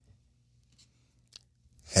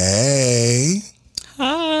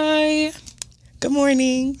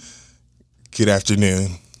Good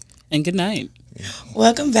afternoon. And good night.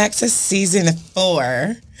 Welcome back to season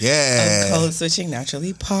 4 Yeah. of Code Switching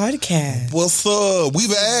Naturally podcast. What's up? We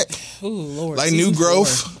back. Ooh, Lord. Like new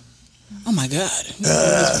growth. 4. Oh, my God.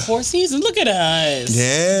 4 seasons. Look at us.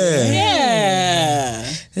 Yeah.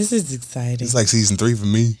 Yeah. This is exciting. It's like season 3 for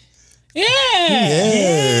me. Yeah.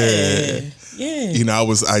 Yeah. Yeah. You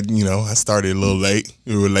know, I started a little late.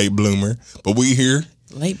 We were a late bloomer, but we here.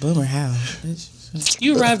 Late bloomer, how?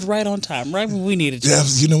 You arrived right on time, right when we needed you. Yeah,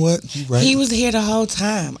 you know what? You right. He was here the whole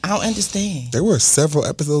time. I don't understand. There were several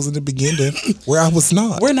episodes in the beginning where I was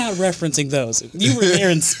not. We're not referencing those. You were there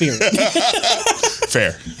in spirit.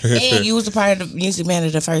 Fair. And you was a part of the music man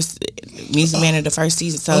of the first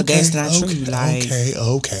season, so that's not true. Like,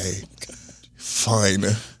 Okay. Fine.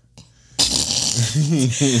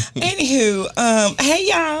 Anywho, hey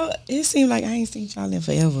y'all. It seemed like I ain't seen y'all in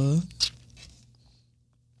forever.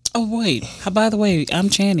 Oh, wait. By the way, I'm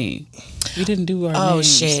Channy. We didn't do our Oh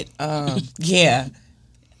names. shit. Yeah.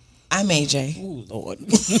 I'm AJ. Oh, Lord.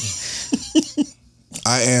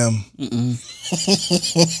 I am.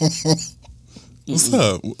 What's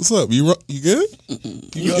up? You good?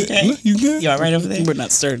 You okay? No, you good? You all right over there? We're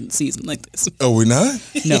not starting the season like this. Oh, we're not?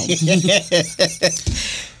 No.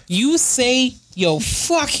 You say your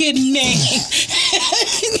fucking name.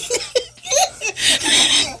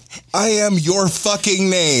 I am your fucking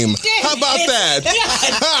name. How about that?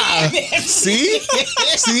 See?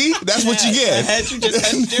 That's what you get. You just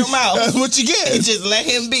had your mouth. That's what you You get. just let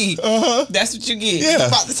him be. That's what you get. Yeah. You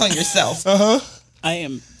brought this on yourself. I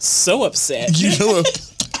am so upset. You know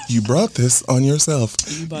what? You brought this on yourself.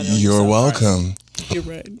 You brought it on You're yourself, welcome. You're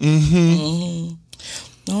right.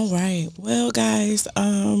 All right. Well, guys,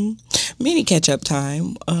 mini catch up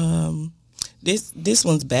time. This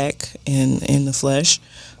one's back in the flesh.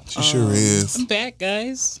 She sure is. I'm back,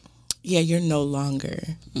 guys. Yeah, you're no longer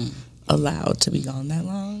allowed to be gone that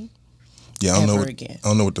long. Yeah, I don't Ever know. again. I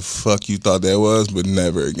don't know what the fuck you thought that was, but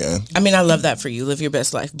never again. I mean, I love that for you. Live your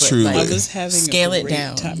best life. But Truly. I like, was having scale a it great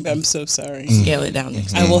down. time. I'm so sorry. Scale it down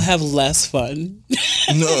next time. I will have less fun.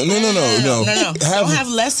 No. No. Don't have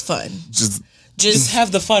less fun. Just Just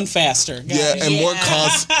have the fun faster. Guys. yeah, and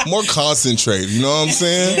more concentrated. You know what I'm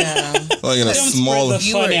saying? Yeah. Like in a Don't spread smaller.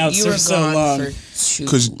 the fun out for so gone long. for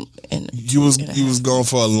 'Cause and You was gone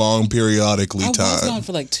for a long periodically I was time. gone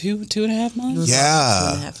for like 2.5 months.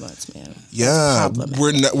 Yeah. 2.5 months, man. Yeah,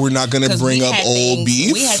 problematic. we're not gonna 'Cause bring we up had old things-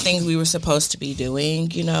 beef. We had things we were supposed to be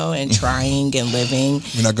doing, and trying and living.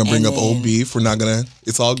 We're not gonna bring And up old then, beef. We're not gonna.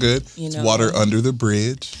 It's all good. It's water under the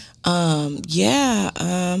bridge.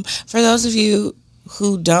 For those of you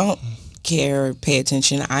who don't care or pay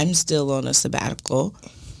attention, I'm still on a sabbatical.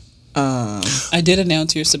 I did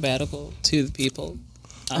announce your sabbatical to the people.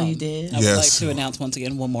 You did? I would Yes. like to announce once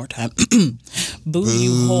again one more time. Boo,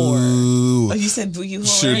 you whore. Ooh, Oh, you said boo, you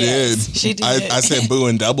whore? sure did. She did. I said boo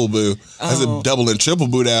and double boo. I said double and triple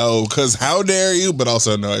boo now. Cause how dare you? But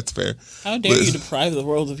also no, it's fair. How dare But- you deprive the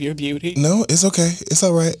world of your beauty? No, it's okay. It's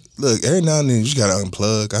all right. Look, every now and then you just gotta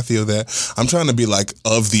unplug. I feel that. I'm trying to be like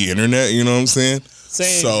of the internet. You know what I'm saying?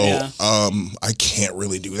 Same, So yeah. I can't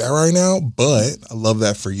really do that right now. But I love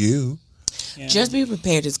that for you. Yeah. Just be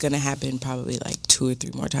prepared. It's going to happen probably like 2 or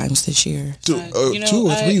 3 more times this year. Two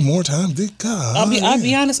or three more times. Good God. I'll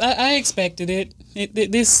be honest. I expected it.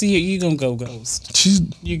 This year you gonna go ghost. She's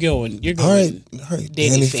You're going. all right.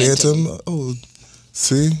 Danny Phantom. Oh,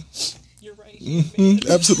 see. You're right.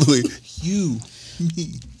 Absolutely. You,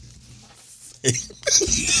 me.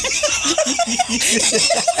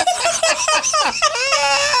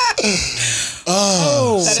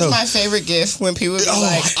 That is my favorite gift when people be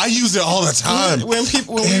like, I use it all the time.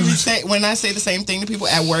 when I say the same thing to people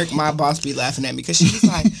at work, my boss be laughing at me because she's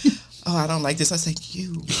like, "Oh, I don't like this." I say,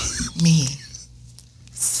 "You, me,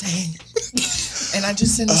 same." And I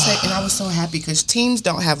just sent a say, and I was so happy because teams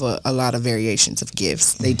don't have a lot of variations of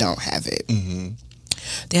gifts. They don't have it. Mm-hmm.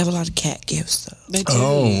 They have a lot of cat gifts though, They do.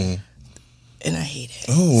 Oh, and I hate it.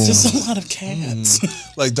 oh. It's just a lot of cats.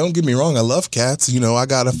 Like, don't get me wrong. I love cats. You know, I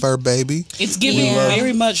got a fur baby. It's giving Yeah.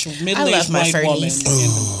 very much middle-aged my white woman.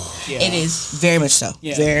 furries. Yeah. It is very much so,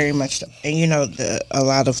 Yeah. very much so. And a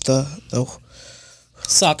lot of the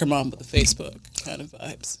Soccer mom with the Facebook kind of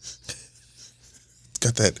vibes.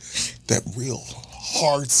 Got that real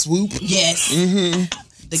hard swoop. yes,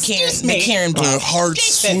 the me. Karen Bob. Hard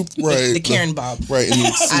swoop, right? The Karen Bob. Right, and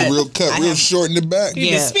it's real cut, real short in the back.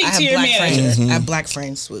 Yeah. speak I to your black manager. Friends. I have black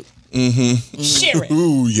friend swoop. Share it.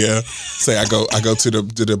 Ooh, yeah. Say I go to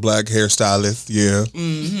the black hairstylist. Yeah.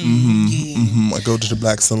 I go to the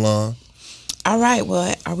black salon. All right.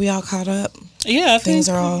 Well, are we all caught up? Yeah, I Things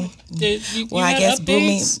think are all. Well, I guess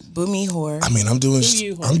updates? Boomy whore. I mean, I'm doing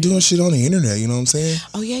shit on the internet. You know what I'm saying?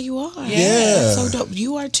 Oh yeah, you are. Yeah. That's so dope.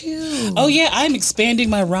 You are too. Oh yeah, I'm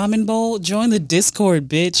expanding my ramen bowl. Join the Discord,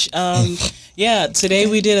 bitch. Yeah, today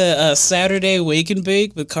we did a Saturday wake and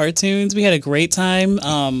bake with cartoons. We had a great time.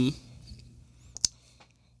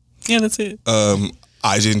 Yeah, that's it.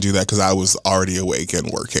 I didn't do that because I was already awake and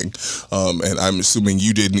working, and I'm assuming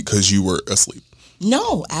you didn't because you were asleep.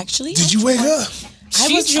 No, actually. Did you wake up?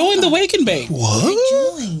 She joined the wake and bake. What?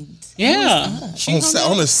 I joined. Yeah. She hung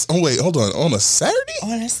out. Wait, hold on. On a Saturday?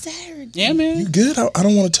 On a Saturday. Yeah, man. You good? I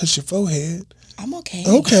don't want to touch your forehead. I'm okay.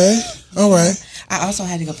 Okay. All right. I also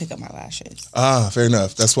had to go pick up my lashes. Ah, fair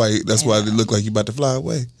enough. That's why it looked like you about to fly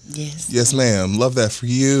away. Yes. Yes, ma'am. Love that for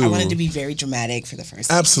you. I wanted to be very dramatic for the first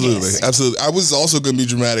time. Absolutely. Yes. Absolutely. I was also going to be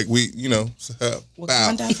dramatic.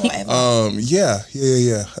 Wakanda forever. Yeah.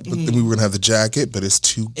 But then we were going to have the jacket, but it's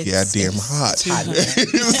too goddamn hot. It's hot. I don't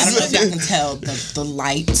know if y'all can tell. The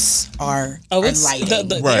lights are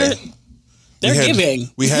lighting. Right. They're giving.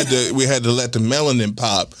 We had to let the melanin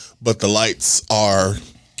pop, but the lights are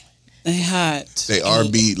They hot. They are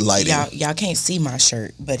be lighting. Y'all can't see my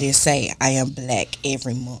shirt, but it say I am black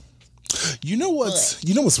every month. You know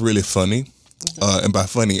what's really funny? And by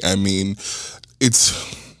funny I mean it's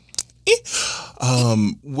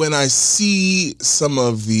when I see some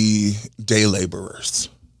of the day laborers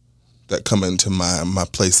that come into my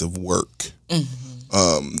place of work,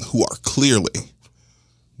 who are clearly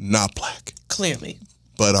not black. Clearly.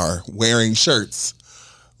 But are wearing shirts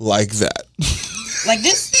like that. Like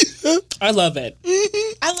this? I love it.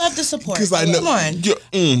 I love the support. Because I know. Come on.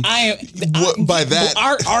 By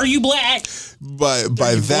that. Are you black? By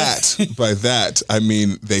that, I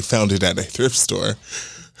mean they found it at a thrift store.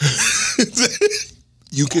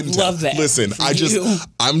 You can love that. Listen,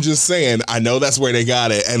 I'm just saying, I know that's where they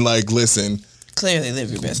got it. And like, listen. Clearly live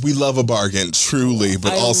your best. We love a bargain, truly,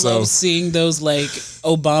 but I love seeing those like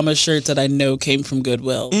Obama shirts that I know came from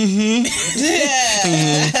Goodwill. Mm-hmm.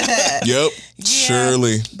 Yep. Yeah.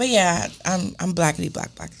 Surely. But yeah, I'm blackity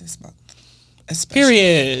black this month. Especially.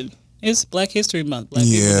 Period. It's Black History Month. Black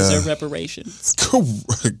people deserve reparations.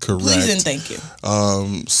 Correct. Please and thank you.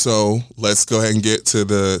 So let's go ahead and get to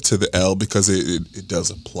the L because it does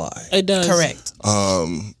apply. It does. Correct.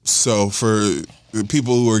 So for the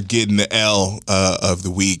people who are getting the L of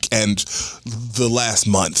the week and the last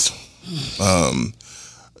month,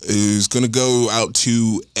 is going to go out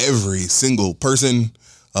to every single person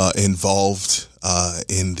involved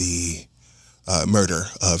in the murder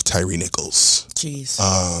of Tyree Nichols. Jeez.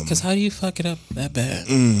 Because how do you fuck it up that bad?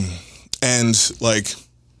 And like,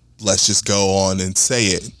 let's just go on and say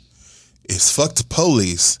it. It's fuck the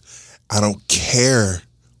police. I don't care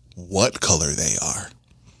what color they are.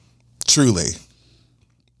 Truly.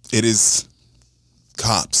 It is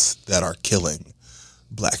cops that are killing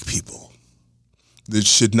black people. There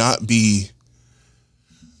should not be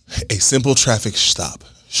a simple traffic stop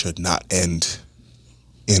should not end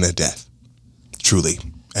in a death. Truly.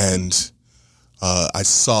 And I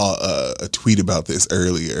saw a tweet about this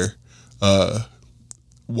earlier.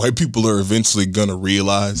 White people are eventually going to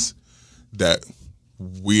realize that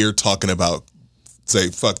we're talking about, say,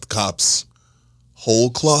 fuck the cops whole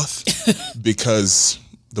cloth because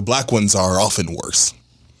the black ones are often worse.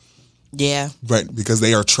 Yeah. Right, because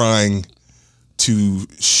they are trying to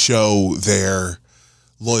show their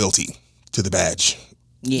loyalty to the badge.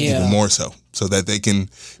 Yeah. Even more so that they can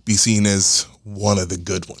be seen as one of the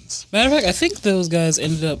good ones. Matter of fact, I think those guys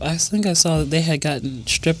ended up, I think I saw that they had gotten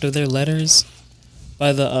stripped of their letters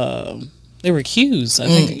by the, they were accused. I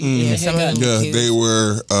think. They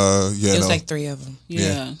were, It was like 3 of them.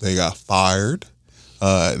 Yeah. They got fired.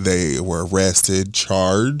 They were arrested,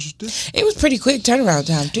 charged. It was pretty quick turnaround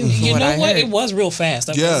time too. You know what? It was real fast.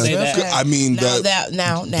 I will say that. I mean,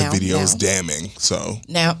 the video is damning. So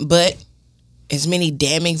but as many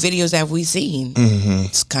damning videos have we seen.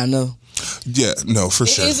 It's kind of for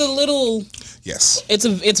sure. It is a little. Yes.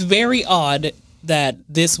 It's very odd that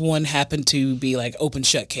this one happened to be like open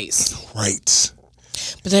shut case. Right.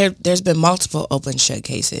 But there's been multiple open shut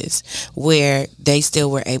cases where they still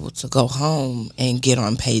were able to go home and get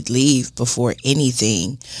on paid leave before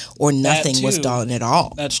anything or nothing was done at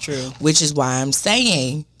all. That's true. Which is why I'm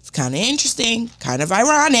saying it's kind of interesting, kind of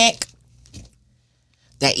ironic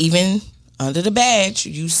that even under the badge,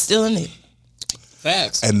 you still in it.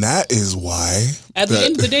 Facts. And that is why at the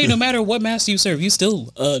end of the day, no matter what master you serve, you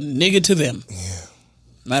still a nigga to them. Yeah.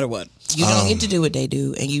 No matter what. You don't get to do what they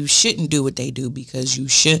do, and you shouldn't do what they do because you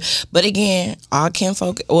should. But again, all skin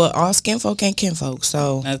folk ain't kinfolk,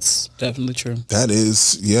 so That's definitely true. That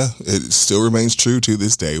is, yeah, it still remains true to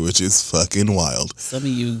this day, which is fucking wild. Some of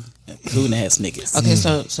you coon ass niggas. okay.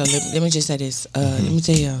 So let me just say this. Let me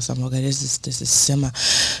tell y'all something. Okay,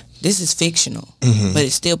 this is fictional, but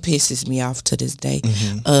it still pisses me off to this day.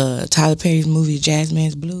 Tyler Perry's movie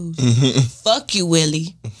Jazzman's Blues. Fuck you,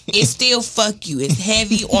 Willie. It's still fuck you. It's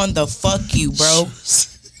heavy on the fuck you, bro.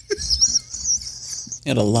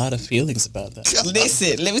 Had a lot of feelings about that.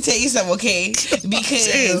 Listen, let me tell you something, okay?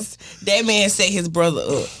 Because that man set his brother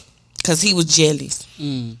up because he was jealous.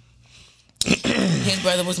 His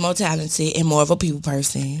brother was more talented and more of a people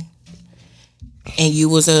person, and you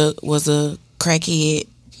was a crackhead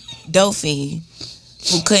Dolphin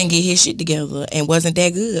who couldn't get his shit together and wasn't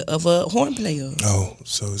that good of a horn player. Oh,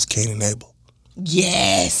 so it's Cain and Abel.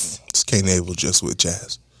 Yes. It's Cain and Abel just with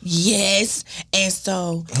jazz. Yes. And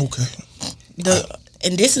so Okay.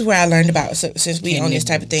 and this is where I learned about since we Cain on and this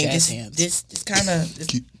type of thing. jazz This hands. this kind of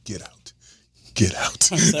Get out. Get out.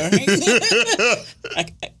 I'm sorry.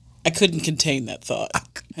 I couldn't contain that thought.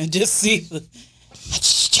 I just see the.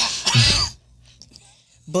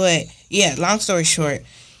 But yeah, long story short,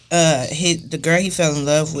 the girl he fell in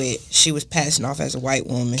love with, she was passing off as a white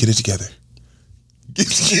woman. Get it together.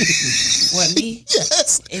 What, me?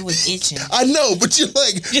 Yes. It was itching. I know, but you're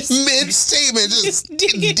like Just- mid-statement, just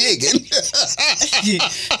digging. digging.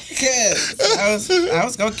 Cause I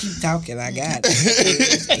was gonna keep talking. I got it.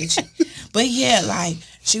 It was itching. But yeah, like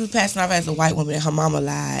she was passing off as a white woman, and her mama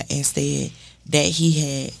lied and said that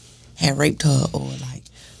he had raped her or like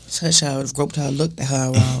touched her, groped her, looked at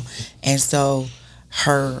her wrong, and so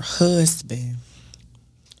her husband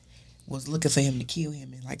was looking for him to kill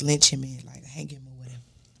him and like lynch him and like hang him or whatever.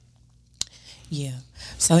 Yeah.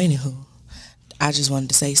 So anywho, I just wanted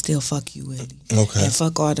to say, still fuck you, Willie. Okay. And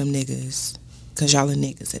fuck all them niggas, cause y'all are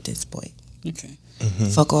niggas at this point. Okay.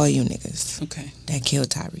 Fuck all you niggas Okay. that killed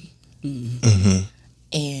Tyree.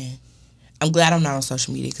 And I'm glad I'm not on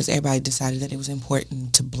social media because everybody decided that it was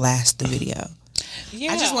important to blast the video.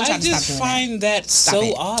 Yeah, I just want y'all to stop doing find that Stop so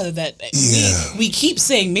it. odd that Yeah. we keep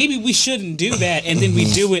saying maybe we shouldn't do that, and then we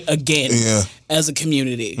do it again Yeah. as a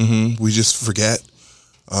community. We just forget.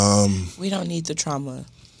 We don't need the trauma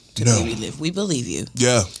to No. be relived. We believe you.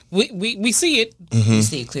 Yeah. We see it. We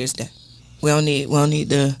see it clear as day. We don't need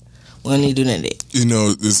to do none of that. You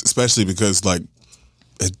know, especially because like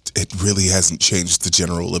it really hasn't changed the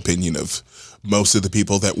general opinion of most of the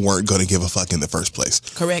people that weren't going to give a fuck in the first place.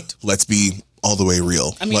 Correct. Let's be all the way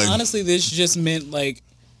real. I mean, like, honestly, this just meant like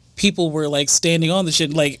people were like standing on the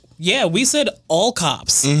shit. Like, yeah, we said all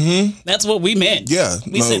cops. That's what we meant. yeah,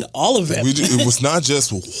 we said all of them. It was not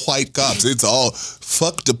just white cops. It's all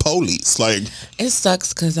fuck the police. Like, It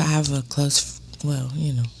sucks because I have a close,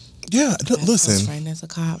 yeah, close listen, friend that's a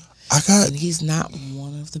cop. I got And he's not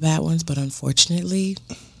one of the bad ones, but unfortunately,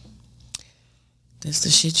 that's the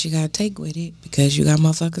shit you gotta take with it because you got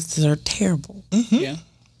motherfuckers that are terrible. Yeah.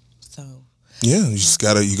 So, yeah. You just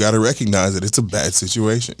gotta recognize that it's a bad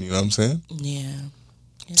situation. You know what I'm saying? yeah.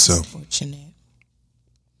 It's So. unfortunate.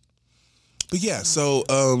 But yeah, so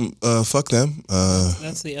fuck them.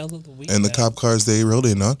 That's the L of the week. And the man. cop cars they rode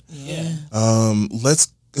in on. Yeah. Let's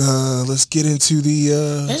get into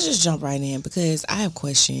the Let's just jump right in because I have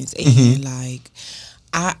questions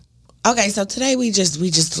and okay, so today we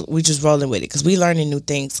just rolling with it because we learning new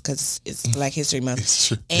things because it's Black History Month. It's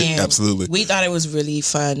true. And Absolutely. we thought it was really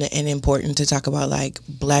fun and important to talk about like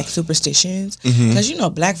Black superstitions because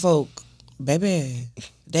Black folk, baby,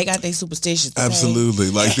 they got their superstitions. Okay? Absolutely.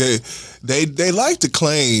 Like they like to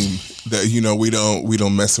claim that we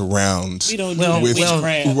don't mess around. We don't We do don't- that we don't-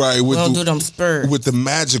 witchcraft. Right, We with don't do them spurs. with the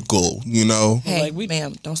magical, Hey, Like, we-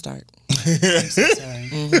 ma'am, don't start. Sorry.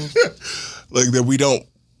 like that we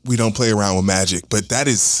don't play around with magic, but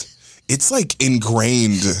it's like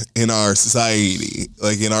ingrained in our society,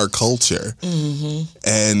 like in our culture,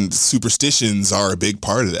 and superstitions are a big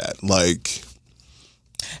part of that. Like,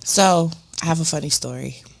 So I have a funny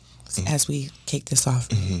story as we kick this off.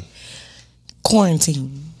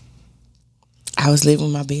 Quarantine. I was living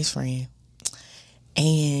with my best friend,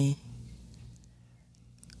 and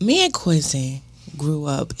me and Quincy grew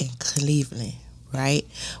up in Cleveland, right,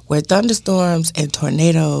 where thunderstorms and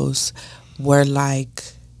tornadoes were like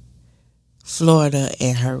Florida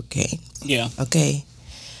and hurricanes. Yeah. Okay.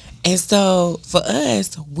 And so for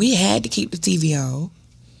us, we had to keep the TV on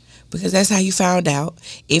because that's how you found out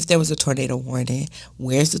if there was a tornado warning,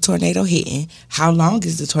 where's the tornado hitting, how long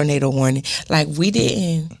is the tornado warning. Like we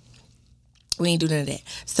didn't do none of that.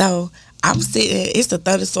 So I'm sitting, it's a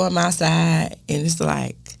thunderstorm outside and it's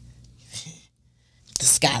like the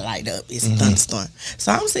sky light up. It's a thunderstorm.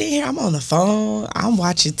 So I'm sitting here. I'm on the phone. I'm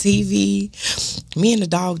watching TV. Me and the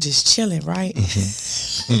dog just chilling, right?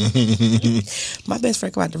 My best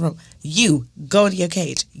friend come out the room. You go to your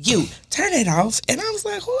cage. You turn it off. And I was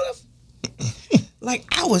like, who the like,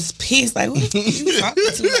 I was pissed. Like, who the fuck you talking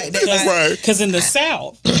to like that? Like, Right. Because in the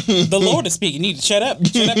South, the Lord is speaking. You need to shut up.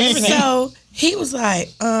 Shut up everything. so he was like,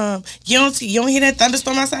 you don't hear that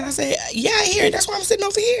thunderstorm outside? I said, yeah, I hear it. That's why I'm sitting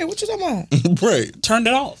over here. What you talking about? Right. Turned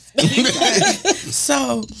it off.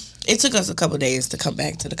 So it took us a couple of days to come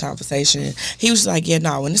back to the conversation. He was like, yeah,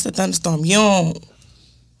 no, when it's a thunderstorm, you don't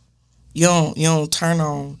turn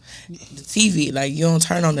on the TV, like you don't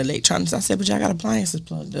turn on the electronics. I said, but y'all got appliances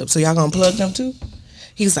plugged up, so y'all gonna plug them too?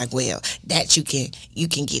 He was like, well, that you can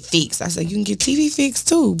get fixed. I said, you can get TV fixed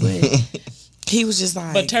too, but he was just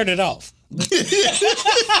like, But turn it off.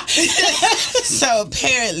 so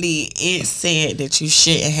apparently it said that you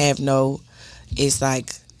shouldn't have it's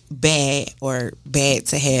like bad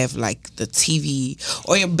to have like the TV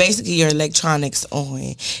or basically your electronics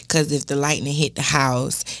on, because if the lightning hit the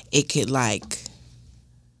house, it could like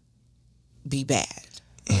be bad.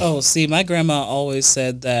 Oh, see, my grandma always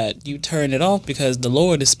said that you turn it off because the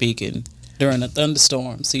Lord is speaking during a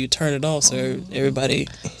thunderstorm. So you turn it off so everybody...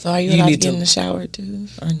 So are you allowed to get in the shower too,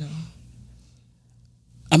 or no?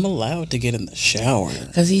 I'm allowed to get in the shower.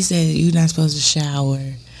 Because he said you're not supposed to shower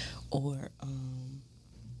or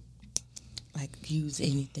like use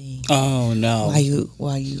anything Oh, no.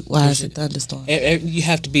 while it's a thunderstorm. You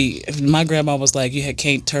have to be... My grandma was like, you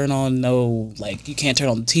can't turn on you can't turn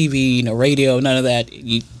on the TV, no radio, none of that.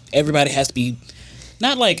 Everybody has to be...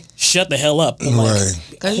 Not like shut the hell up, but like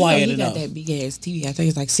Because quiet he enough. got that big ass TV. I think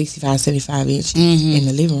it's like 65, 75 inch in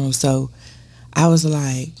the living room. So I was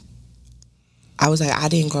like, I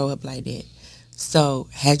didn't grow up like that. So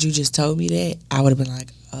had you just told me that, I would have been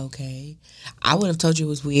like, okay. I would have told you it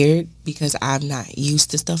was weird because I'm not used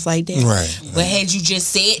to stuff like that. Right. But had you just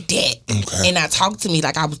said that and I talked to me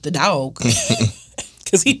like I was the dog.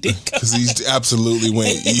 Because he did. Because he absolutely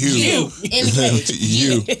went, you. In the cage.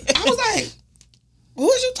 You. I was like, who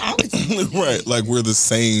was you talking to? Right. Like we're the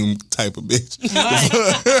same type of bitch.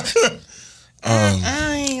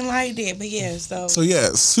 I ain't like that, but yeah, So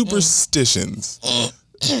yeah, superstitions.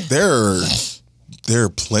 They're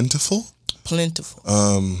plentiful. Plentiful.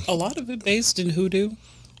 A lot of it based in hoodoo.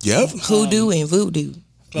 Yep. Hoodoo and voodoo.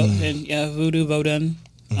 And voodoo, vodun.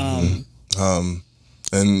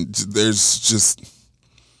 And there's just,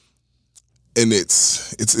 and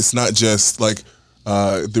it's not just like,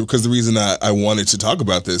 because the reason I wanted to talk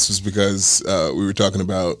about this was because we were talking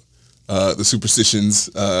about the superstitions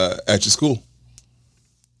at your school.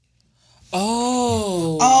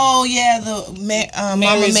 Oh yeah,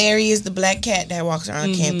 Mama Mary is the black cat that walks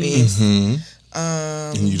around campus. And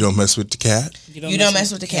you don't mess with the cat. You don't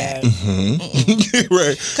mess with the cat.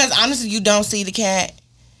 Right. Because honestly, you don't see the cat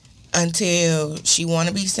until she want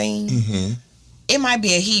to be seen. It might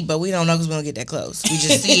be a he, but we don't know because we don't get that close. We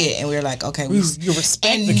just see it and we're like, okay. You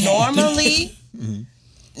respect and the cat. normally,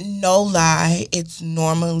 no lie, it's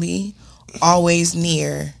normally always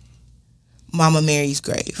near Mama Mary's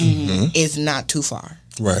grave. It's not too far.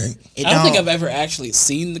 Right. I don't think I've ever actually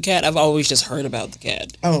seen the cat. I've always just heard about the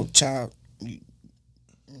cat. Oh, child.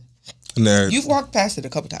 And You've walked past it a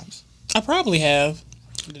couple times. I probably have.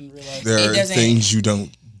 I didn't realize. there are things you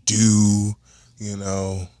don't do,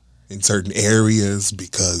 in certain areas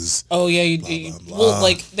because. Oh yeah, blah, blah. Well,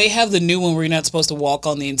 like they have the new one where you're not supposed to walk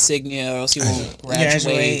on the insignia or else you won't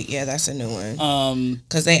graduate. Yeah, that's a new one.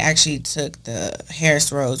 Because they actually took the Harris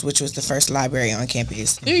Rose, which was the first library on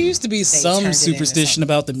campus. There used to be some turned it into superstition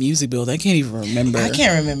about the music building. I can't even remember. I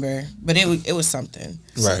can't remember, but it was something.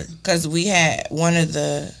 Right. Because we had one of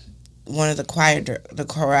the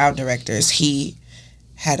chorale directors. He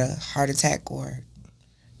had a heart attack, or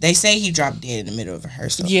they say he dropped dead in the middle of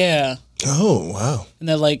rehearsal. Yeah. Oh wow. And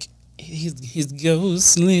they're like, his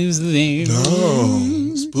ghost lives there.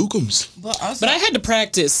 Oh, spookums. But I had to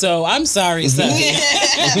practice, so I'm sorry, son.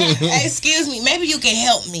 Excuse me, maybe you can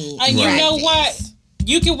help me. You know what?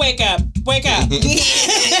 You can wake up. Wake up.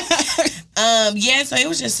 Yeah, so it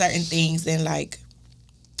was just certain things, and like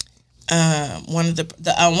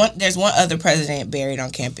there's one other president buried on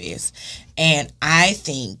campus, and I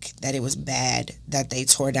think that it was bad that they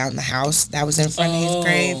tore down the house that was in front of his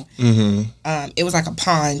grave. It was like a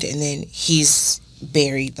pond, and then he's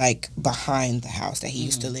buried like behind the house that he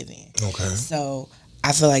used to live in. Okay. So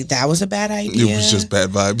I feel like that was a bad idea. It was just bad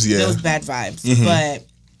vibes. Yeah. It was bad vibes, but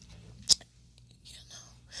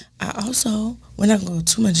I also, we're not going to go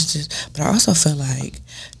too much into this, but I also feel like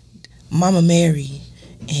Mama Mary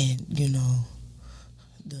and,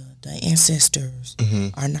 the ancestors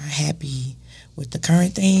are not happy with the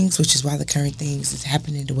current things, which is why the current things is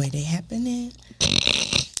happening the way they happening.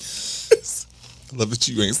 I love that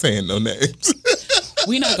you ain't saying no names.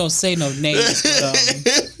 We not gonna say no names, but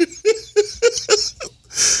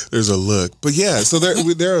There's a look, but yeah. So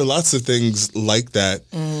there are lots of things like that,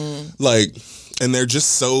 like, and they're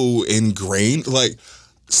just so ingrained. Like,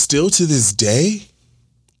 still to this day,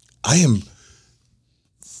 I am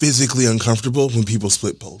physically uncomfortable when people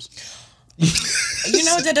split poles. You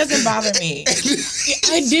know, that doesn't bother me.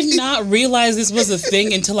 I did not realize this was a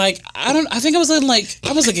thing until I think I was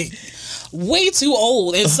way too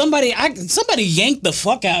old, and somebody yanked the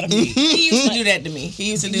fuck out of me. He used to do that to me.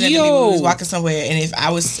 He used to do that to me when we was walking somewhere, and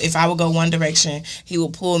if I would go one direction, he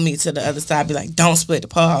would pull me to the other side, be like, "Don't split the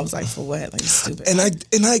pole." I was like, "For what?" Like, stupid. And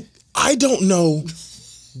I don't know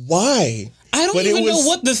why. I don't even know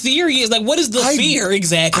what the theory is. Like, what is the fear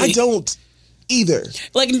exactly? I don't either.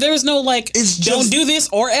 Like, there's no like, don't do this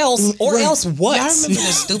or else what? Y'all remember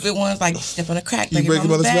the stupid ones, like step on a crack, like you break your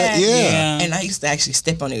mother's back? Yeah. And I used to actually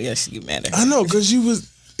step on it. Yes, you mad at her. I know, because you were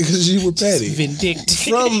petty. Vindictive.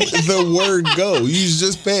 From the word go, you was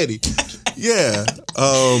just petty. Yeah.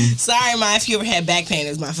 Sorry, Ma, if you ever had back pain, it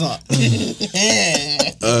was my fault.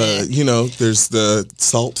 You know, there's the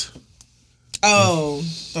salt. Oh,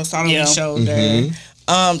 the salt on the shoulder.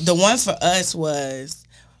 The one for us was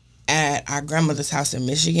at our grandmother's house in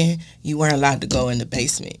Michigan. You weren't allowed to go in the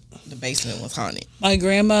basement. The basement was haunted. My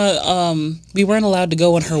grandma, we weren't allowed to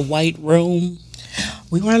go in her white room.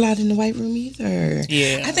 We weren't allowed in the white room either.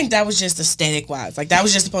 Yeah. I think that was just aesthetic wise. Like, that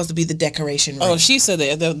was just supposed to be the decoration room. Oh, she said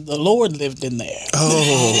that the Lord lived in there.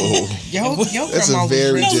 Oh. Your That's grandma a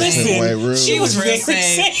very was real different sane. white room. She was real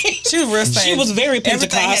sane. She was real sane. She was very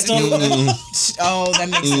Pentecostal. Oh, that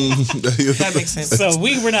makes sense. That makes sense. So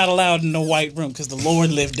we were not allowed in the white room because the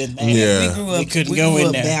Lord lived in there. Yeah. We couldn't go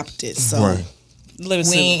in there. Baptist, so Right.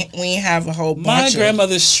 Listen, we ain't have a whole bunch my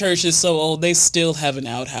grandmother's church is so old, they still have an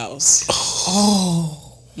outhouse.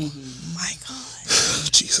 Oh, my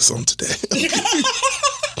God. Jesus on today.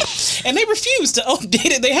 And they refuse to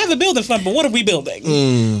update it. They have a building fund, but what are we building?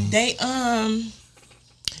 They,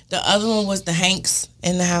 the other one was the Hanks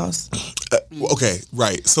in the house. Okay,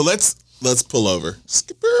 right. So let's pull over.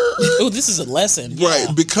 Oh, this is a lesson. Right,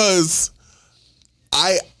 Yeah. because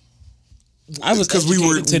I was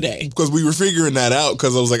educated today. Because we were figuring that out,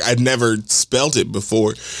 because I was like, I'd never spelt it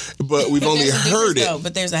before, but we've only heard it. Though,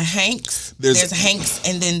 but there's a Hanks, there's a Hanks,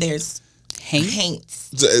 and then there's Hanks.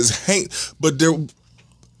 It's Hank, but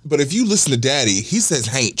if you listen to Daddy, he says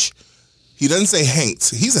Hank. He doesn't say Hanks.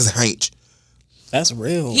 He says Hank. That's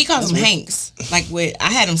real. He calls him Hanks. Like,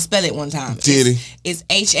 I had him spell it one time. Did he? It's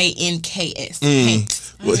Hanks.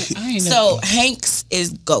 Hanks. I ain't So Hanks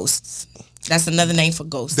is ghosts. That's another name for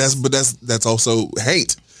ghosts. That's also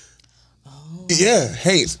hate. Oh. Yeah,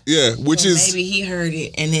 hate. Yeah, which is maybe he heard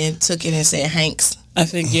it and then took it and said Hanks. I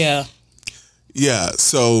think yeah. Yeah,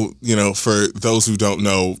 so, you know, for those who don't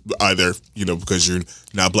know, either, you know, because you're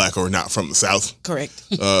not black or not from the South. Correct.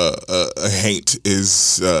 A hate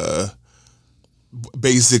is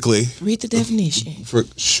basically Read the definition. for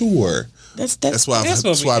sure. That's why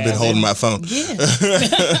I've been holding my phone. Yeah.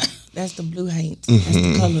 That's the blue Hanks. That's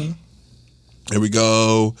the color. Here we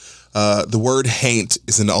go. The word haint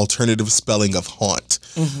is an alternative spelling of haunt,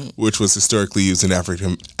 which was historically used in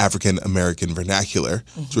African American vernacular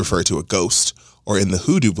to refer to a ghost, or in the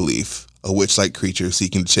hoodoo belief, a witch-like creature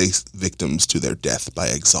seeking to chase victims to their death by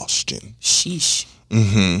exhaustion. Sheesh.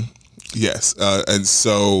 Yes. And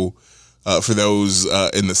so for those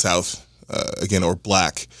in the South, again, or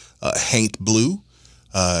black, haint blue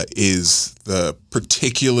is the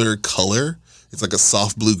particular color. It's like a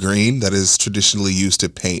soft blue-green that is traditionally used to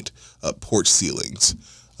paint porch ceilings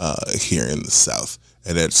here in the South.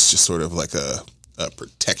 And it's just sort of like a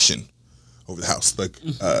protection over the house. Like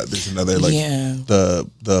there's another, like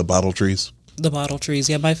the bottle trees. The bottle trees.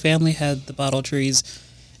 Yeah, my family had the bottle trees.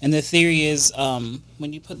 And the theory is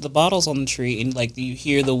when you put the bottles on the tree and like you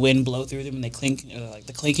hear the wind blow through them and they clink, like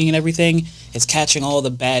the clinking and everything, it's catching all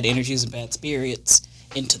the bad energies and bad spirits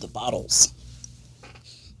into the bottles.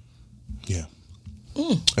 Yeah.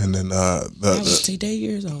 And then I was 2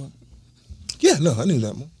 years old. Yeah, no, I knew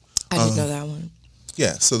that one. I didn't know that one.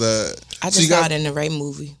 Yeah, so I just saw it in the Ray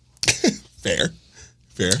movie. Fair.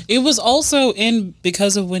 It was also in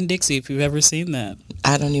Because of Winn-Dixie, if you've ever seen that.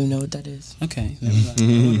 I don't even know what that is. Okay, never mind.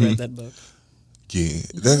 I read that book. Yeah,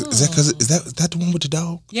 is that the one with the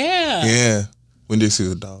dog? Yeah. Yeah,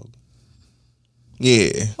 Winn-Dixie's a dog.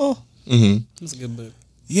 Yeah. Oh, It's a good book.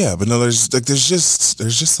 Yeah, but no, there's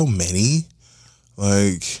just so many.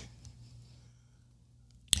 Like,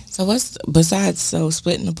 So what's besides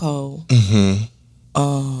splitting the pole?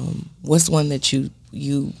 What's one that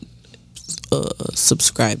you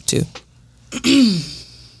subscribe to?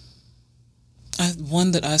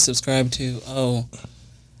 One that I subscribe to.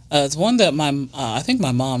 It's one that I think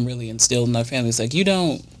my mom really instilled in our family. It's like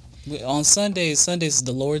on Sundays is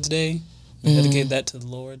the Lord's Day. We dedicate that to the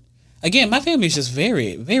Lord. Again, my family is just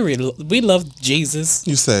very, very. We love Jesus.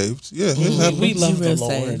 You saved, yeah. We love the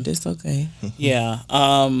Lord. Saved. It's okay. Yeah.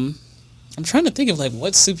 I'm trying to think of like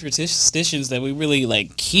what superstitions that we really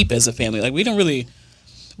like keep as a family. Like we don't really.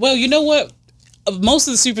 Well, you know what? Most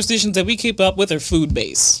of the superstitions that we keep up with are food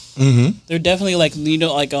based. They're definitely like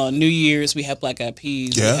like on New Year's we have black eyed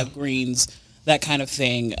peas, we have greens, that kind of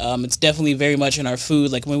thing. It's definitely very much in our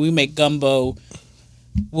food. Like when we make gumbo.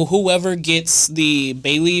 Well, whoever gets the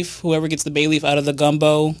bay leaf out of the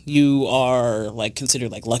gumbo, you are like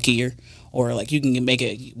considered like luckier, or like you can make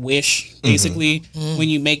a wish. Basically, when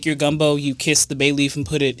you make your gumbo, you kiss the bay leaf and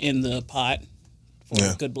put it in the pot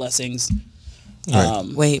for good blessings.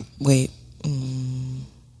 Right. Wait.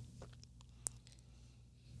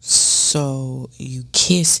 So you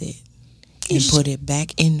kiss it and put it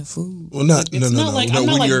back in the food. Well, no. I'm not like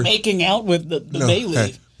making out with the bay leaf.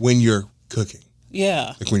 Hey, when you're cooking.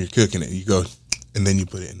 Yeah. Like when you're cooking it, you go and then you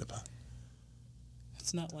put it in the pot.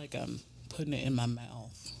 It's not like I'm putting it in my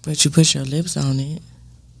mouth. But you put your lips on it,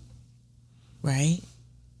 right?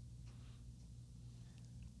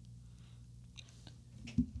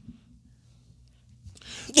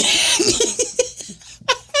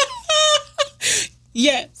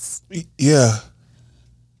 Yes. Yeah.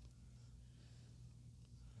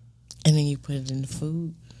 And then you put it in the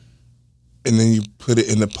food. And then you put it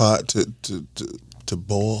in the pot to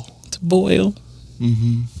boil. To boil.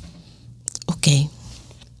 Okay.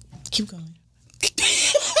 Keep going.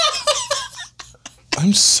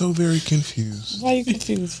 I'm so very confused. Why are you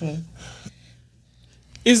confused for?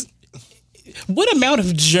 What amount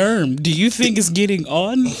of germ do you think is getting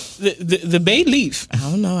on the bay leaf? I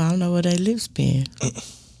don't know. I don't know where that lips been.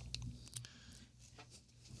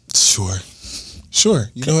 Sure.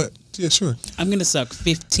 You know what? Yeah, sure. I'm gonna suck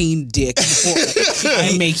 15 dicks before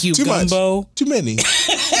I make you Too gumbo. much. Too many.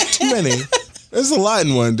 There's a lot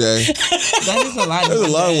in one day. That is a lot. There's a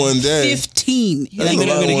lot in one day. 15. That's And then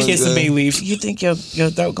a lot I'm gonna one kiss day. a bay leaf. You think your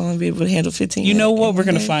throat gonna be able to handle 15? You know what? We're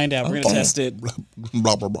gonna find out. We're gonna test it.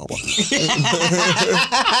 Blah blah blah blah.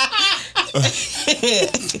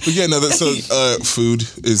 But yeah, no. Food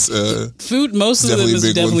is Food. Most of them Definitely a is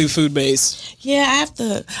big definitely one. food based. Yeah,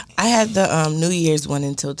 I had the New Year's one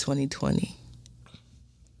until 2020.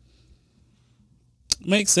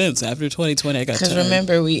 Makes sense. After 2020, I got Because tired.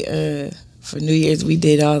 remember we for New Year's we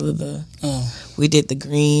did all of the we did the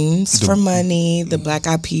greens for money, the black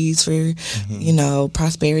eyed peas for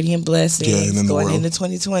prosperity and blessings. Yeah, and then going the world, into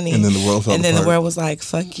 2020, and then the world fell and then the apart. world was like,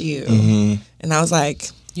 "Fuck you," and I was like,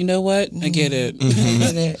 You know what? I get it. I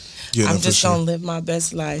get it. Yeah, I'm no, for just sure. gonna live my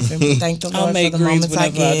best life and thank the I'll Lord make for the greens moments I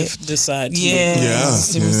whenever I get. decide to. Yeah, Yeah,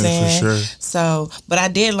 see what I'm yeah, saying? for sure. So, but I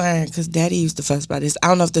did learn because Daddy used to fuss about this. I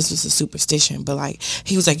don't know if this was a superstition, but like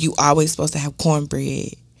he was like, you always supposed to have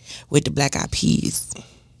cornbread with the black eyed peas.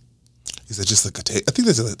 Is it just like a taste? I think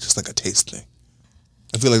that's just like a taste thing.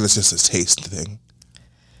 I feel like that's just a taste thing.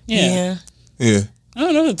 Yeah. Yeah. I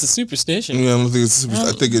don't know if it's a superstition. Yeah, I don't think it's.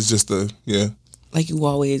 I think it's just a Like you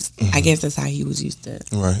always, I guess that's how he was used to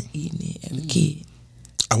right. eating it as a kid.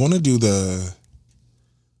 I want to do the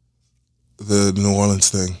New Orleans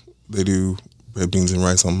thing. They do red beans and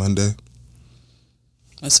rice on Monday.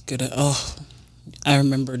 That's good. I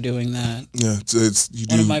remember doing that. Yeah, it's you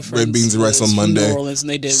One do of my friends red beans and rice was on from Monday, New Orleans, and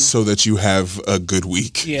they did. so that you have a good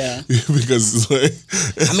week. Yeah. Because it's like,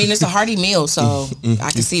 I mean, it's a hearty meal, so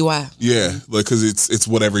I can see why. yeah, like because it's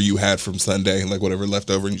whatever you had from Sunday, like whatever left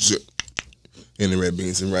over, and you just in the red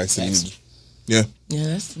beans and rice. And yeah. Yeah,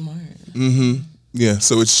 that's smart. Yeah,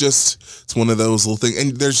 so it's one of those little things,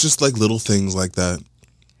 and there's just like little things like that.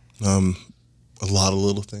 A lot of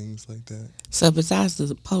little things like that. So besides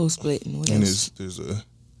the pole splitting, what And else? there's a,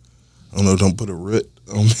 I don't know, don't put a root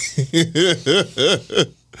on me.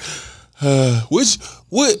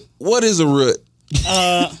 What is a root?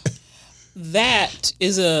 That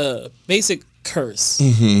is a basic curse.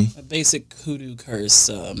 A basic hoodoo curse.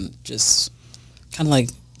 Just kind of like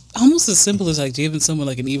almost as simple as like giving someone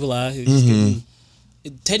like an evil eye.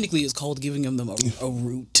 It technically is called giving them a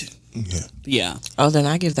root. Yeah. Yeah. Oh, then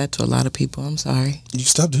I give that to a lot of people. I'm sorry. You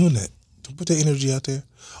stop doing that. Don't put that energy out there.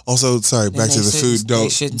 Also, sorry, back to the food. They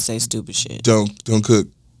shouldn't say stupid shit. Don't cook.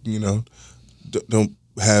 Don't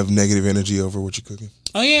have negative energy over what you're cooking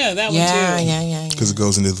Oh yeah, that one too. Yeah. because it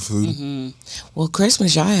goes into the food. Well,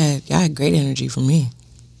 Christmas, y'all had great energy for me.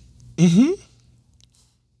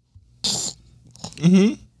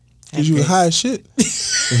 Cause you were high as shit.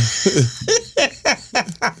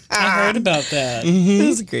 I heard about that. It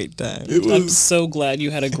was a great time. I'm so glad you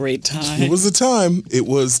had a great time. It was a time. It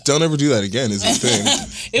was don't ever do that again is the thing.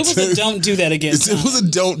 It was a don't do that again. It was a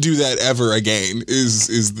don't do that ever again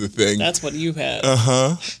is the thing. That's what you had.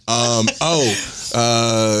 Yeah,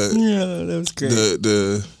 that was great.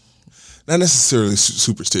 the not necessarily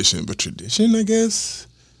superstition, but tradition, I guess.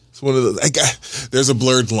 It's one of those. There's a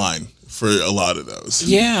blurred line for a lot of those.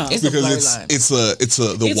 Yeah. It's a blurred because line. it's the It's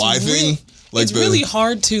why thing. Like it's really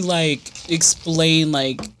hard to like explain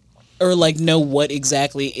or know what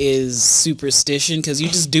exactly is superstition because you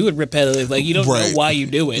just do it repetitively. Like you don't know why you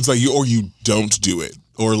do it. It's like you don't do it,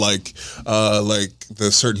 or like the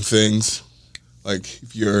certain things, like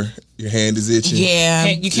if your hand is itching. Yeah.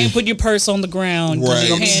 You can't put your purse on the ground because Right.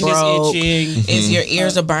 your You'll be hand broke. is itching. If your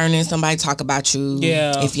ears are burning, somebody talk about you.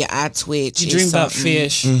 Yeah. If your eye twitch. You it's dream about something.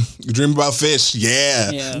 fish. You dream about fish. Yeah.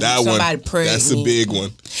 Yeah. That Somebody one. prayed That's a me. big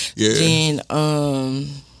one. Yeah. Then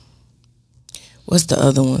what's the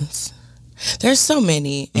other ones? There's so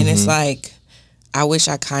many, and it's like I wish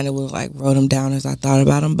I kind of would wrote them down as I thought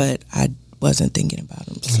about them, but I wasn't thinking about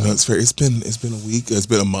them. So. No, it's fair. It's been a week. It's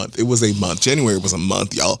been a month. It was a month. January was a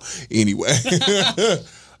month, y'all. Anyway.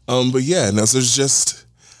 But yeah, no, so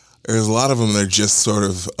there's a lot of them that are just sort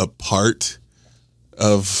of a part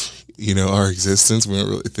of, our existence. We don't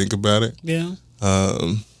really think about it. Yeah.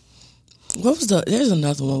 What was there's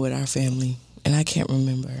another one with our family, and I can't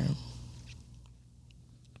remember.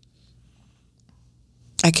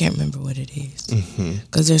 I can't remember what it is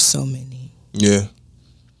because there's so many. Yeah.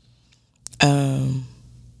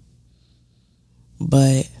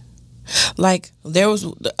 But there was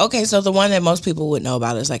so the one that most people would know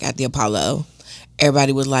about is at the Apollo,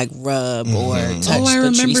 everybody would rub or touch Oh, I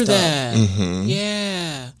the tree remember stump. that.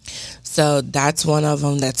 Yeah. So that's one of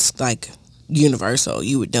them that's universal.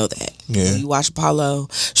 You would know that. Yeah. When you watch Apollo,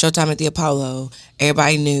 Showtime at the Apollo,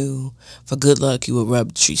 everybody knew for good luck you would rub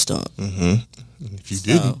the tree stump. If you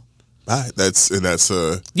didn't, bye. That's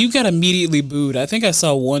You got immediately booed. I think I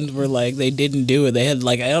saw one where they didn't do it. They had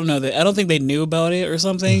I don't know. I don't think they knew about it or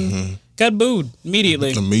something. Got booed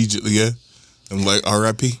immediately. immediately, yeah. I'm like,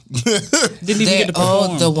 R.I.P. Didn't even get to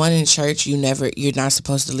perform. the one in church you're not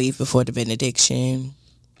supposed to leave before the benediction.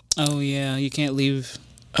 Oh yeah, you can't leave.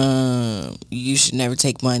 You should never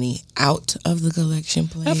take money out of the collection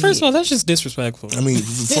plate. First of all, that's just disrespectful. I mean,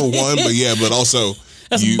 for one, but also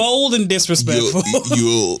That's bold and disrespectful.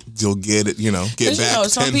 You'll get it, get back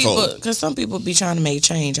tenfold. Because some people be trying to make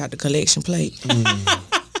change out the collection plate.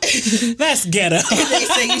 That's ghetto. They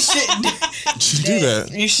say you shouldn't. You should do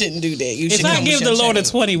that. You shouldn't do that. If I give the Lord a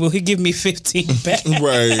 20, will he give me 15 back?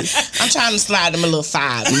 Right. I'm trying to slide them a little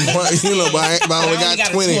 5. But I only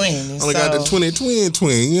got 20. Only got the 20.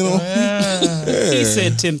 He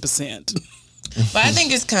said 10%. But I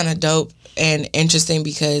think it's kind of dope and interesting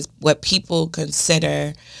because what people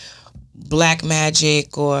consider black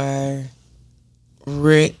magic or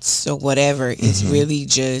roots or whatever is really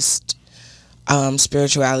just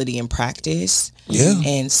spirituality and practice. Yeah.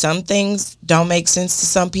 And some things don't make sense to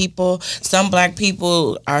some people. Some black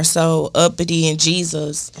people are so uppity in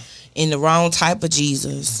Jesus, in the wrong type of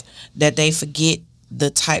Jesus, that they forget the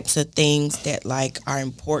types of things that are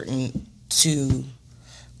important to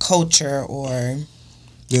culture or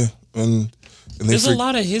Yeah. And there's a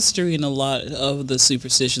lot of history in a lot of the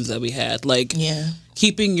superstitions that we had.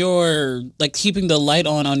 Keeping the light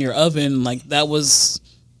on your oven, that was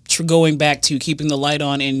going back to keeping the light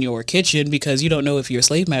on in your kitchen because you don't know if your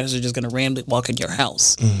slave masters are just going to randomly walk in your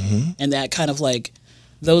house. And that kind of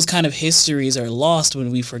those kind of histories are lost when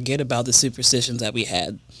we forget about the superstitions that we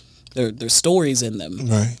had. There's stories in them.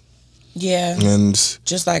 Right. Yeah. And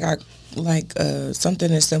just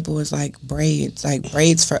something as simple as braids.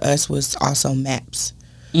 Braids for us was also maps.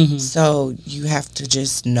 So you have to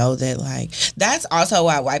just know that that's also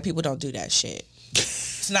why white people don't do that shit.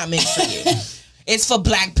 It's not meant for you. It's for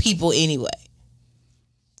black people anyway.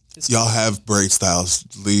 y'all have braid styles.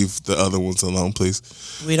 Leave the other ones alone, please.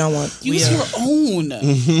 We don't want Use your own.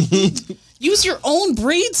 Use your own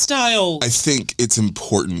braid style. I think it's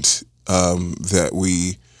important that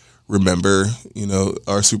we remember,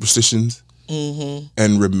 our superstitions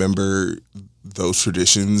and remember those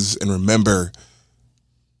traditions and remember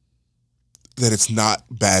that it's not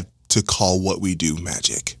bad to call what we do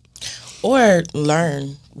magic. Or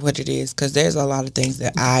learn what it is, because there's a lot of things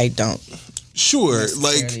that I don't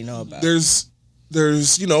necessarily know about. There's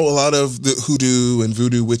a lot of the hoodoo and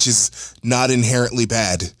voodoo, which is not inherently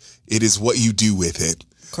bad. It is what you do with it.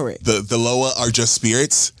 Correct. The Loa are just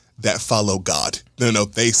spirits that follow God. No,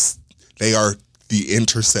 they They are the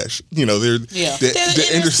intercession. You know, they're Yeah. They're the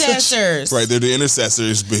intercessors. Right, they're the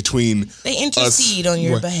intercessors between They intercede on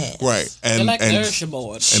your behalf. Right, They're and like the and Ursha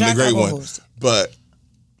board. and the great one. Shaka-boos. But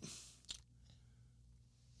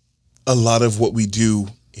a lot of what we do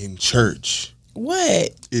in church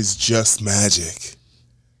What? is just magic.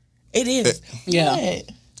 It is. Yeah. What?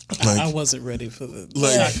 Like, I wasn't ready for the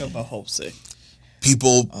Like- shock of a hope sick.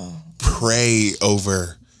 people pray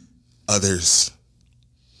over others.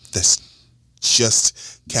 That's just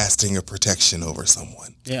casting a protection over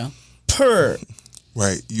someone. Yeah. Per.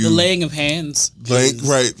 Right. You The laying of hands. laying is-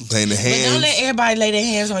 right, laying the But don't hands. let everybody lay their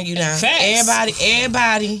hands on you now. Facts.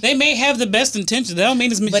 Everybody. They may have the best intentions. That don't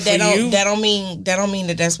mean it's meant But for you. that don't mean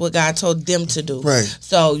that that's what God told them to do. Right.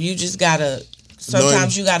 So you just gotta.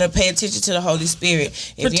 Sometimes you gotta pay attention to the Holy Spirit.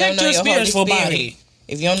 If Protect you don't know your your Holy spiritual Spirit, body.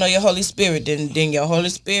 if you don't know your Holy Spirit, then your Holy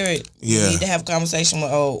Spirit. Yeah. You need to have a conversation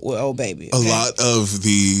with old baby. A okay? lot of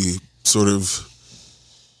the sort of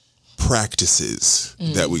practices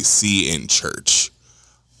that we see in church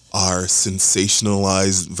are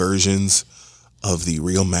sensationalized versions of the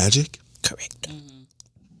real magic. Correct.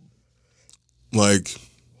 Like,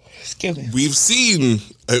 Excuse me. we've seen,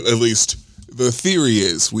 at least the theory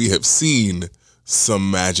is, we have seen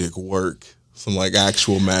some magic work, some like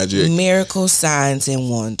actual magic. Miracle signs and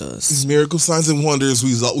wonders. Miracle signs and wonders.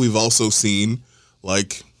 We've also seen,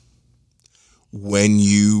 like, when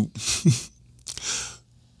you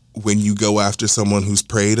when you go after someone who's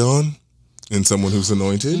preyed on and someone who's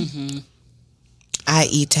anointed.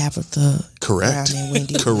 I.e. Tabitha. Correct. Brown and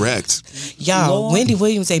Wendy. Correct. Y'all, Lord. Wendy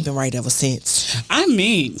Williams ain't been right ever since. I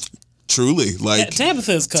mean, Truly, like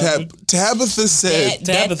Tabitha's covered. Tabitha said,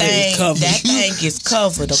 That Tabitha is covered. That thing is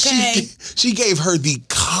covered, okay? she gave her the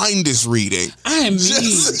kindest reading. I mean, She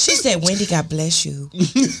said, Wendy, God bless you.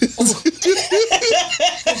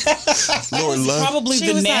 Lord love. probably She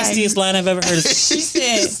the was like- nastiest line I've ever heard. She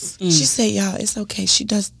said, y'all, it's okay. She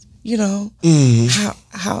does, you know,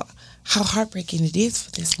 how heartbreaking it is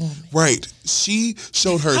for this woman. Right. She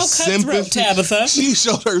showed her How cutthroat, sympathy. Tabitha. She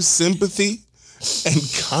showed her sympathy and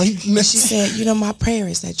She kindness. said, you know, my prayer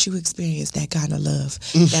is that you experience that kind of love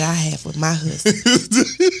that I have with my husband.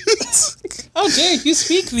 How dare you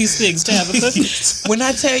speak these things, Tabitha? When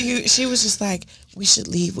I tell you, she was just like, we should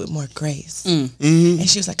leave with more grace. And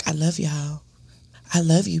she was like, I love y'all. I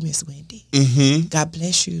love you, Miss Wendy. God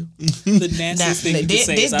bless you. The nastiest thing you can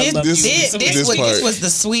say is I love you. This was the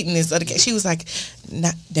sweetness of the case. She was like,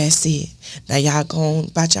 nah, that's it. Now y'all go on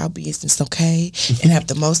about y'all business, okay? And have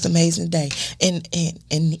the most amazing day in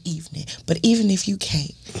the evening. But even if you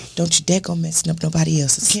can't, don't you dare go messing up nobody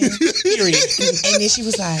else's. Okay? Period. And then she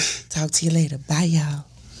was like, talk to you later. Bye, y'all.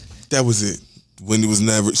 That was it. Wendy was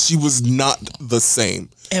never. She was not the same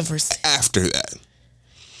Ever since. after that.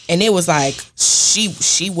 And it was like she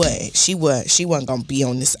wasn't gonna be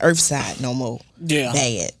on this earth side no more. Yeah.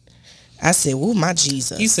 Bad. I said, "Ooh, my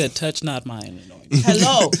Jesus." He said, touch not mine. Anointing.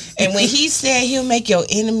 Hello. And when he said he'll make your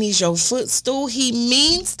enemies your footstool, he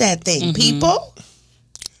means that thing, people.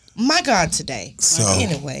 My God, today. So-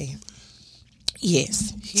 Anyway,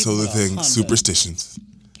 yes. So the thing, superstitions,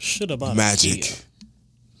 Should have bought magic. a Kia.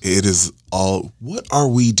 It is all. What are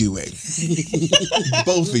we doing?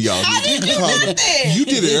 Both of y'all. You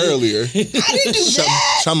did it earlier. I didn't do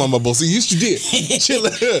that. Shama Bosi. Yes, you did. Chill.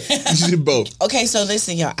 You did both. Okay, so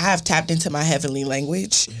listen, y'all. I have tapped into my heavenly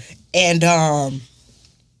language, and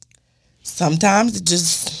sometimes it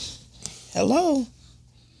just hello,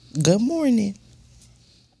 good morning.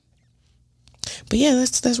 But yeah,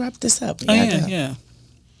 let's wrap this up. Oh, yeah.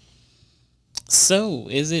 So,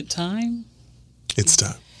 is it time? It's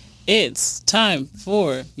time. It's time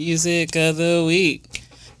for Music of the Week.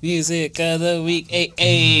 Music of the Week.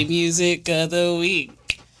 Hey, Music of the Week.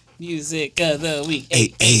 Music of the Week.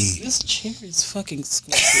 Hey. This chair is fucking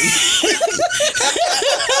squishy.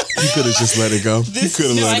 You could have just let it go. You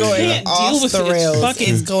could have I let it can't go. deal Off with the it. It's rails.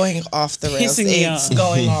 fucking It's going off the rails. pissing me It's off.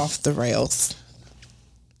 going off the rails.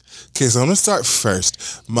 Okay, so I'm gonna start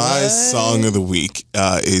first. My song of the week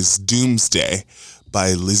is "Doomsday"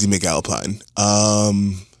 by Lizzie McAlpine.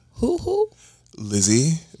 Who?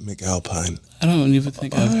 Lizzie McAlpine. I don't even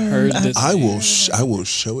think I've heard this. I will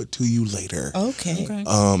show it to you later. Okay.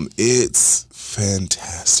 It's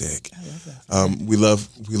fantastic. We love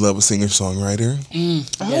a singer songwriter.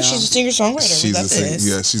 Oh, she's a singer songwriter. She's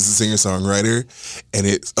a singer songwriter, and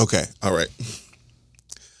it's okay. All right.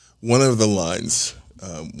 One of the lines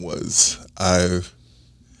was, "I've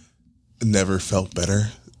never felt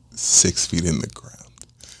better 6 feet in the ground."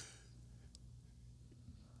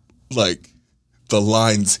 Like, the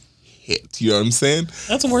lines hit. You know what I'm saying?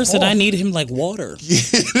 That's worse than I need him like water.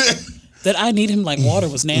 That I Need Him Like Water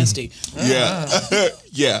was nasty. Yeah,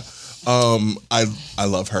 yeah. I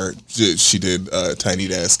love her. She did Tiny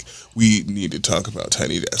Desk. We need to talk about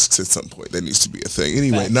Tiny Desks at some point. That needs to be a thing.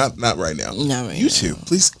 Anyway, not right now. Not right You two,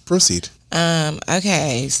 please proceed.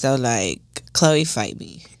 Okay, so like Chloe fight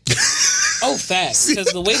me. Oh, facts.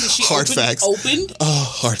 Because the way that she Hard facts. opened.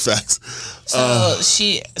 Oh, hard facts.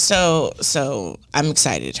 So I'm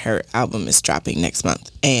excited. Her album is dropping next month,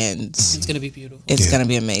 and It's going to be beautiful. it's gonna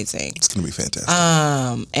be amazing. It's gonna be fantastic.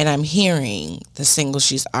 And I'm hearing the single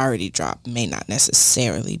she's already dropped may not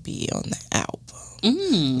necessarily be on the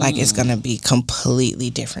album. Like it's gonna be completely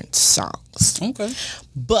different songs. Okay.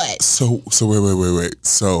 But so wait.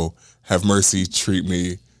 So Have Mercy, Treat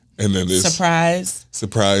Me, and then this surprise.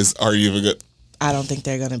 Are You Even Good? I don't think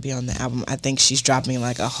they're gonna be on the album. I think she's dropping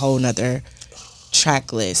like a whole nother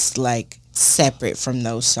track list, like separate from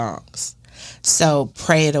those songs. So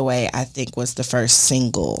Pray It Away, I think, was the first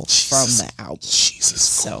single from the album.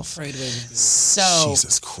 Jesus Christ. Afraid of it. So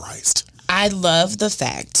Jesus Christ. I love the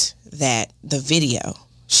fact that the video,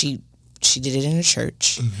 she did it in a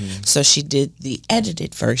church. So she did the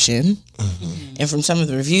edited version. And from some of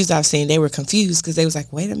the reviews I've seen, they were confused because they was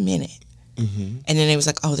like, wait a minute. And then they was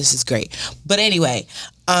like, oh, this is great. But anyway,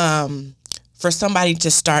 for somebody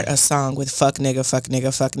to start a song with fuck nigga, fuck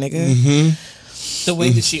nigga, fuck nigga. The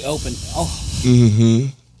way that she opened.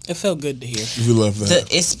 Oh. It felt good to hear. We love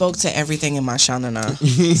that. It spoke to everything in my shanana.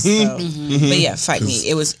 So, but yeah, Fight Me.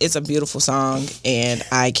 It's a beautiful song, and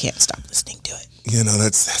I can't stop listening to it. You know,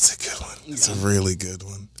 that's a good one. It's a really good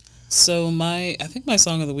one. So I think my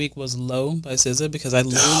song of the week was Low by SZA because I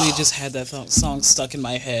literally just had that song stuck in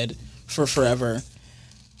my head for forever.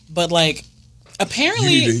 But like,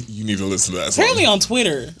 apparently You need to listen to that song. apparently on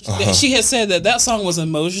Twitter, she had said that song was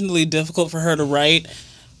emotionally difficult for her to write.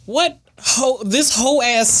 This whole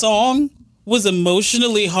ass song was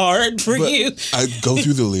emotionally hard for But you? I go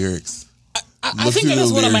through the lyrics. I think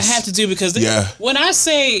that's what I'm gonna have to do because when I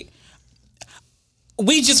say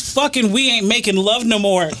we just fucking we ain't making love no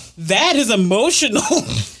more, that is emotional.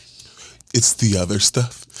 It's the other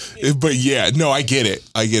stuff. But yeah, no, I get it.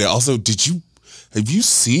 Also, have you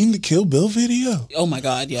seen the Kill Bill video? Oh my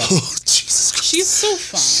God, yeah. Oh, Jesus Christ. She's so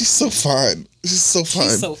fine. She's so fine. She's so fine.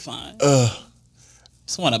 She's so fine.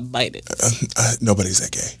 Just want to bite it. Nobody's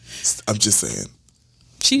that gay. I'm just saying.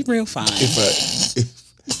 She's real fine. I'm just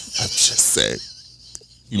saying.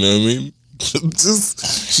 You know what I mean?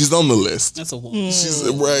 She's on the list. That's a woman. She's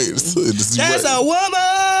right. That's a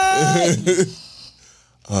woman.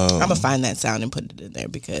 I'm gonna find that sound and put it in there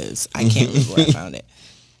because I can't remember where I found it.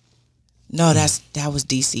 No, that was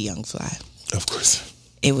DC Young Fly. Of course.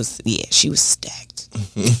 It was she was stacked.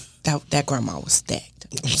 That grandma was stacked.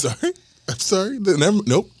 I'm sorry.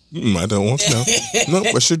 Nope. I don't want to know. Nope,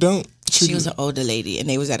 I sure don't. She was an older lady, and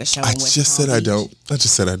they was at a show. I just said I don't.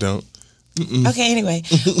 Okay, anyway.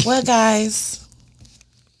 Well, guys,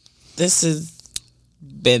 this has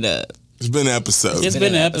been It's been an episode. It's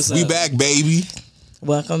been an episode. We back, baby.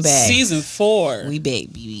 Welcome back. Season 4. We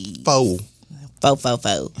back, baby. Foe.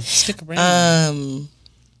 Stick around.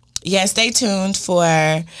 Yeah, stay tuned for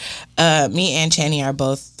me and Channy are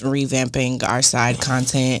both revamping our side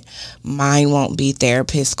content. Mine won't be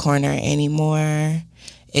Therapist Corner anymore.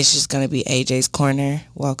 It's just going to be AJ's Corner.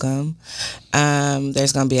 Welcome.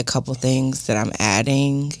 There's going to be a couple things that I'm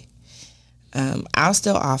adding. I'll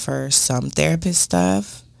still offer some therapist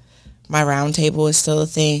stuff. My round table is still a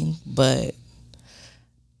thing, but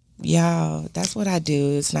y'all, that's what I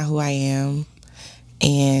do. It's not who I am.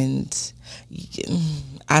 And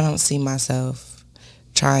I don't see myself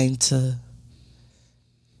trying to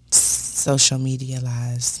social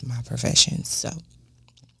medialize my profession. So,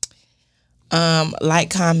 like,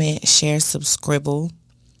 comment, share, subscribe.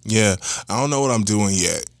 Yeah, I don't know what I'm doing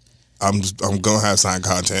yet. I'm gonna have signed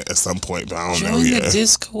content at some point, but I don't know Join yet. the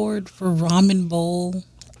Discord for Ramen Bowl.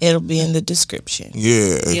 It'll be in the description.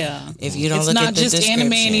 Yeah. Yeah. If you don't It's look not at the just description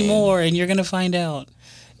anime anymore, and you're going to find out.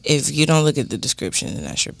 If you don't look at the description, then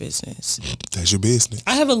that's your business. That's your business.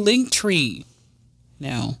 I have a link tree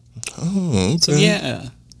now. Oh, okay. So, yeah.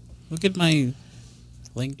 Look at my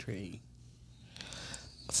link tree.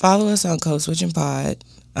 Follow us on Code Switching Pod.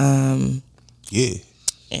 Yeah.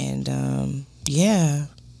 And, yeah.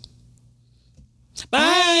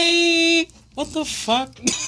 Bye. What the fuck?